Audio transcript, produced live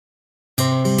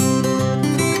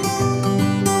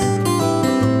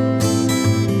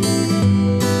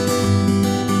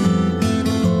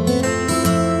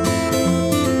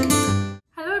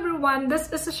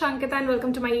is Shankita and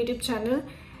welcome to my YouTube channel.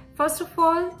 First of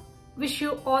all, wish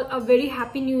you all a very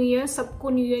happy new year. सबको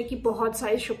new year की बहुत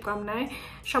सारी शुभकामनाएं.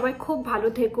 সবাই খুব ভালো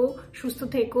থেকো, সুস্থ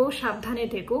থেকো, সাবধানে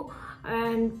থেকো.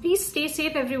 And please stay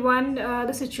safe everyone.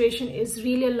 The situation is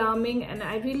really alarming and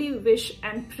I really wish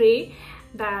and pray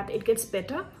that it gets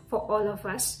better for all of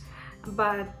us.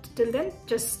 But till then,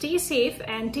 just stay safe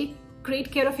and take great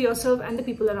care of yourself and the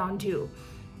people around you.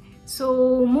 So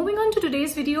moving on to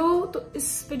today's video, तो इस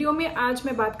video में आज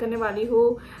मैं बात करने वाली हूँ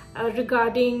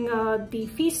regarding the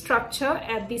fee structure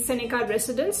at the Seneca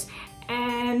Residence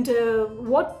and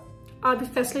what are the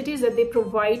facilities that they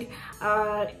provide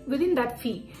within that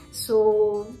fee. So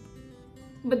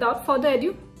without further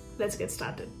ado, let's get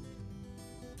started.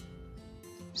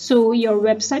 So your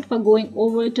website for going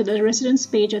over to the residence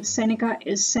page at Seneca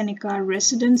is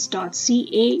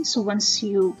senecaresidence.ca. So once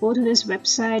you go to this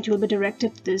website, you will be directed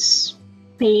to this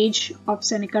page of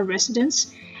Seneca Residence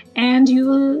and you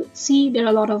will see there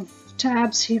are a lot of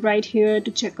tabs right here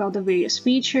to check out the various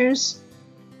features.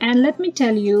 And let me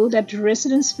tell you that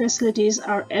residence facilities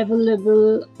are available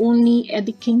only at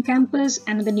the King campus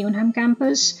and the Newnham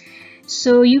campus.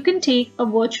 So you can take a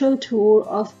virtual tour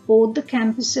of both the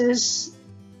campuses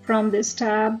from this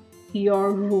tab,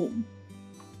 your room.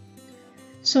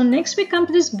 So next we come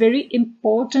to this very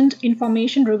important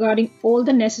information regarding all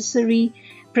the necessary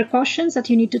precautions that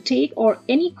you need to take or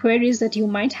any queries that you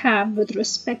might have with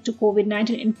respect to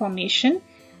COVID-19 information.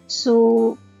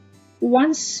 So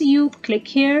once you click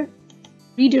here,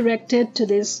 redirected to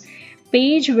this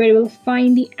page where you will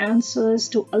find the answers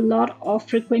to a lot of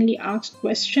frequently asked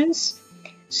questions.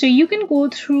 So you can go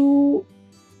through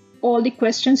all the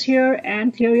questions here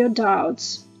and clear your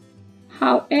doubts.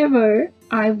 However,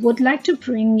 I would like to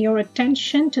bring your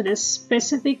attention to this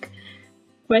specific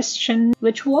question,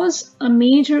 which was a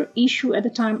major issue at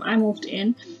the time I moved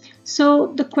in. So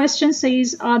the question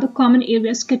says, are the common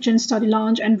areas, kitchen, study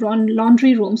lounge and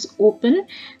laundry rooms open?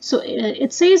 So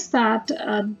it says that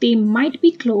they might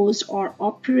be closed or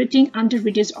operating under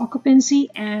reduced occupancy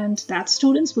and that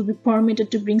students will be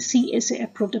permitted to bring CSA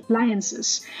approved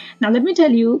appliances. Now let me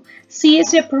tell you,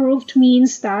 CSA approved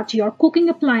means that your cooking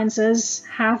appliances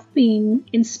have been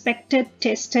inspected,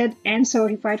 tested and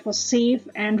certified for safe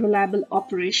and reliable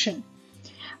operation.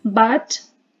 But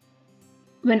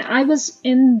when I was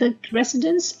in the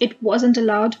residence, it wasn't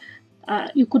allowed.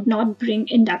 You could not bring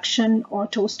induction or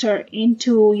toaster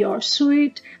into your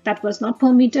suite. That was not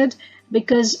permitted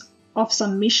because of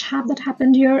some mishap that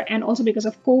happened here and also because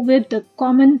of COVID. The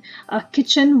common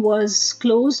kitchen was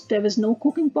closed. There was no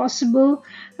cooking possible.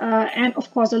 And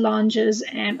of course, the lounges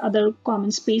and other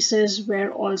common spaces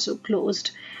were also closed.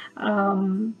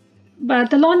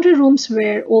 But the laundry rooms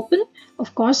were open,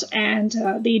 of course, and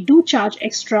they do charge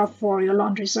extra for your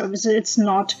laundry services. It's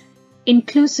not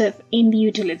inclusive in the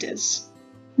utilities.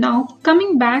 Now,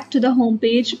 coming back to the home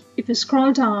page, if you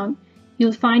scroll down,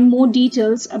 you'll find more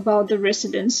details about the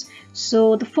residence.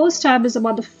 So the first tab is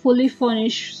about the fully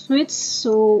furnished suites.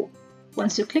 So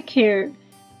once you click here,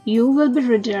 you will be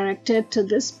redirected to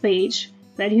this page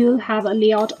where you'll have a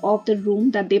layout of the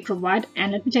room that they provide.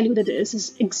 And let me tell you that this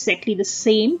is exactly the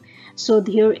same. So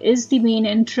here is the main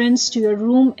entrance to your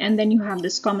room and then you have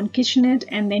this common kitchenette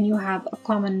and then you have a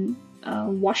common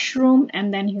washroom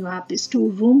and then you have these two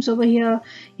rooms over here.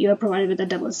 You are provided with a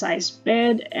double-sized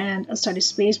bed and a study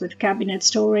space with cabinet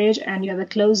storage and you have a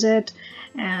closet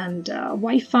and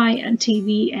Wi-Fi and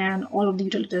TV and all of the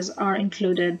utilities are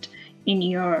included in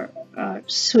your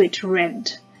suite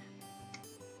rent.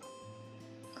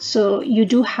 So you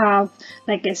do have,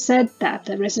 like I said, that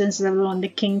the residence is available on the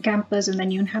King campus and the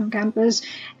Newnham campus,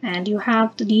 and you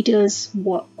have the details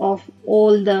of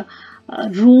all the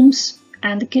rooms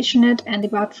and the kitchenette and the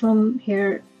bathroom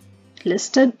here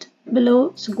listed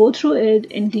below. So go through it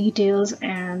in details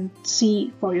and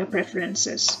see for your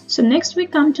preferences. So next we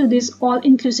come to these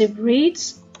all-inclusive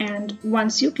rates, and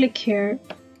once you click here,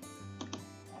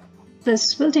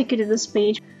 this will take you to this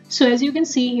page. So as you can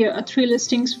see, here are 3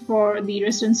 listings for the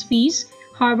residence fees.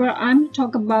 However, I'm going to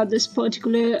talk about this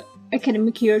particular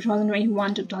academic year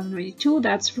 2021 to 2022.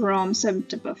 That's from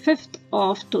September 5th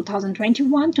of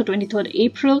 2021 to 23rd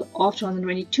April of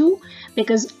 2022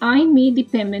 because I made the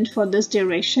payment for this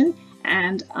duration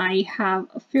and I have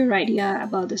a fair idea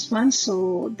about this one.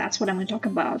 So that's what I'm going to talk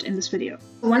about in this video.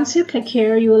 Once you click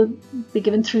here, you will be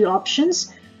given 3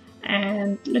 options.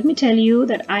 And let me tell you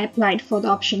that I applied for the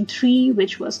option 3,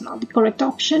 which was not the correct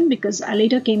option because I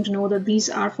later came to know that these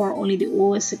are for only the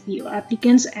OSCP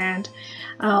applicants, and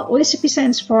OSCP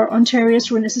stands for Ontario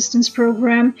Student Assistance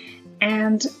Program,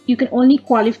 and you can only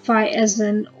qualify as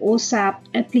an OSAP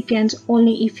applicant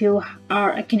only if you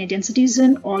are a Canadian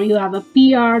citizen, or you have a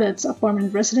PR, that's a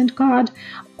permanent resident card,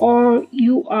 or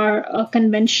you are a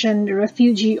convention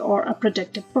refugee or a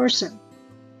protected person.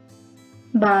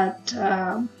 But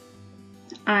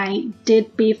I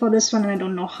did pay for this one and I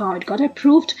don't know how it got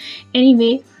approved.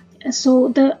 Anyway, so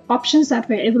the options that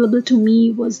were available to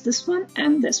me was this one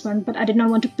and this one, but I did not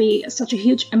want to pay such a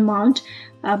huge amount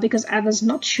because I was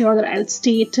not sure that I'll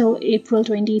stay till April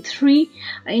 23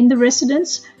 in the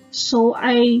residence. So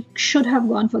I should have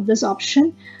gone for this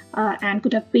option and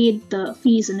could have paid the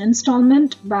fees in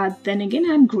installment. But then again,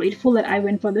 I'm grateful that I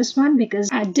went for this one because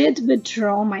I did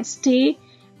withdraw my stay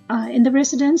in the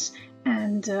residence,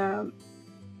 and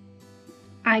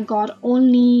I got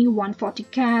only 140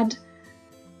 CAD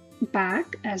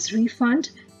back as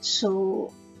refund,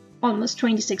 so almost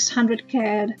 2600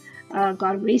 CAD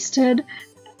got wasted,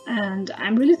 and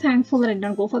I'm really thankful that I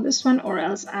didn't go for this one, or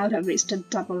else I would have wasted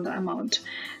double the amount.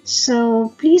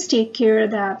 So please take care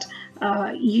that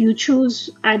you choose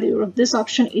either of this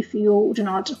option if you do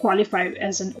not qualify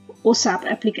as an OSAP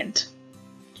applicant.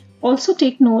 Also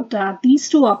take note that these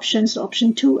two options,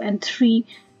 option 2 and 3,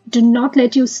 do not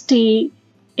let you stay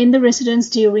in the residence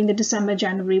during the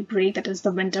December-January break, that is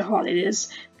the winter holidays.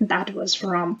 That was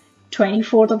from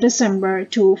 24th of December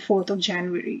to 4th of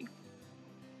January.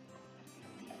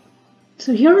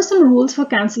 So here are some rules for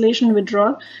cancellation and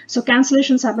withdrawal. So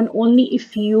cancellations happen only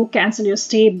if you cancel your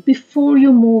stay before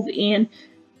you move into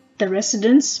the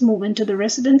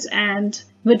residence, and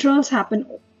withdrawals happen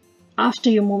after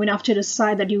you move in, after you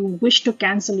decide that you wish to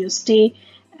cancel your stay,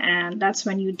 and that's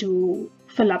when you do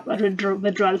fill up a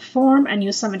withdrawal form and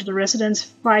you submit to the residence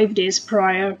 5 days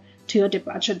prior to your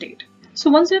departure date. So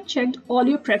once you have checked all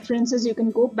your preferences, you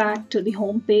can go back to the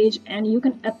home page and you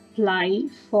can apply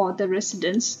for the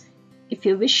residence if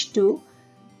you wish to.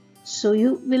 So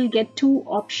you will get two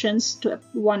options.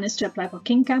 One is to apply for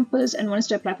King Campus and one is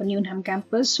to apply for Newnham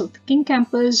Campus. So the King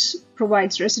Campus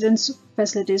provides residence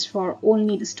facilities for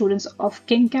only the students of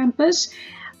King Campus,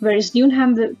 whereas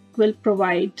Newnham will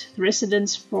provide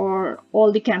residence for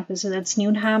all the campuses. That's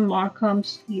Newnham, Markham,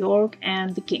 York,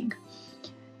 and the King.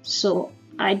 So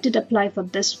I did apply for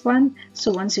this one.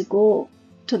 So once you go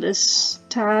to this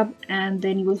tab, and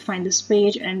then you will find this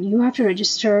page, and you have to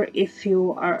register if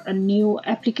you are a new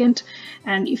applicant,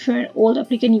 and if you're an old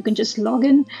applicant you can just log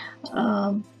in.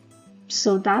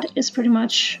 So that is pretty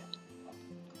much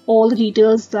all the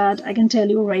details that I can tell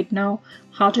you right now,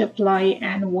 how to apply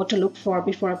and what to look for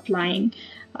before applying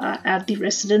at the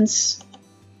residence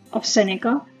of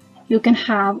Seneca. You can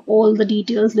have all the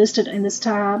details listed in this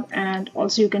tab, and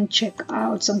also you can check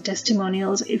out some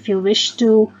testimonials if you wish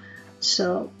to.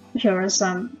 So here are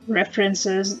some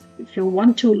references. If you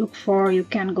want to look for, you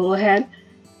can go ahead.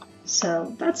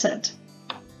 So that's it.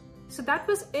 So that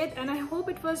was it, and I hope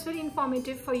it was very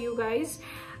informative for you guys.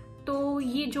 तो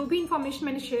ये जो भी information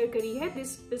मैंने share करी है,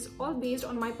 this is all based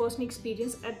on my personal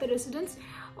experience at the residence.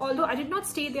 Although I did not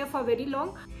stay there for very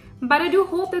long, but I do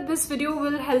hope that this video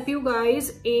will help you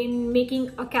guys in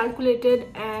making a calculated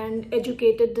and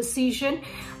educated decision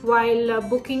while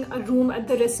booking a room at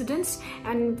the residence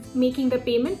and making the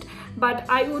payment. But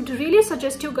I would really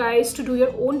suggest you guys to do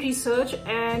your own research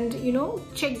and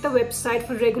check the website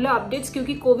for regular updates,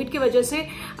 क्योंकि Covid की वजह से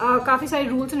काफ़ी सारे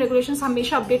rules and regulations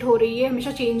हमेशा update हो रही है,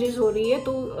 हमेशा चेंजेस हो रही है.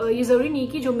 तो ये ज़रूरी नहीं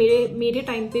कि जो मेरे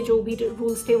टाइम पे जो भी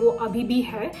रूल्स थे वो अभी भी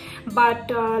है,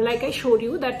 but like I showed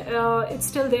you that it's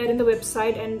still there in the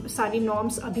website and सारी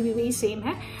नॉर्म्स अभी भी वही सेम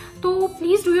है. So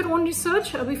please do your own research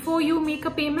before you make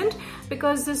a payment,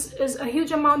 because this is a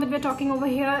huge amount that we're talking over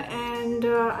here, and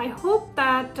I hope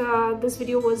that this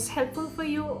video was helpful for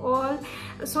you all.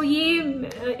 So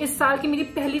ये इस साल की मेरी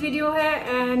पहली video है,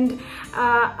 and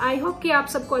I hope कि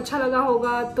आप सबको अच्छा लगा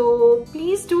होगा. तो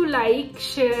please do like,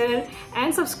 share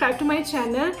and subscribe to my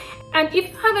channel, and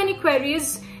if you have any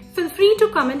queries, feel free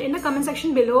to comment in the comment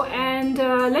section below and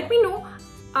let me know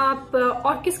आप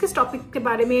और किस टॉपिक के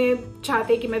बारे में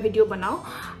चाहते हैं कि मैं वीडियो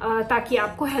बनाऊं ताकि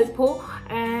आपको हेल्प हो.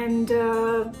 And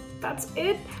that's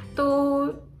it. तो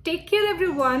take care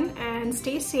everyone and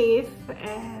stay safe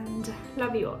and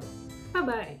love you all. Bye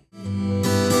bye.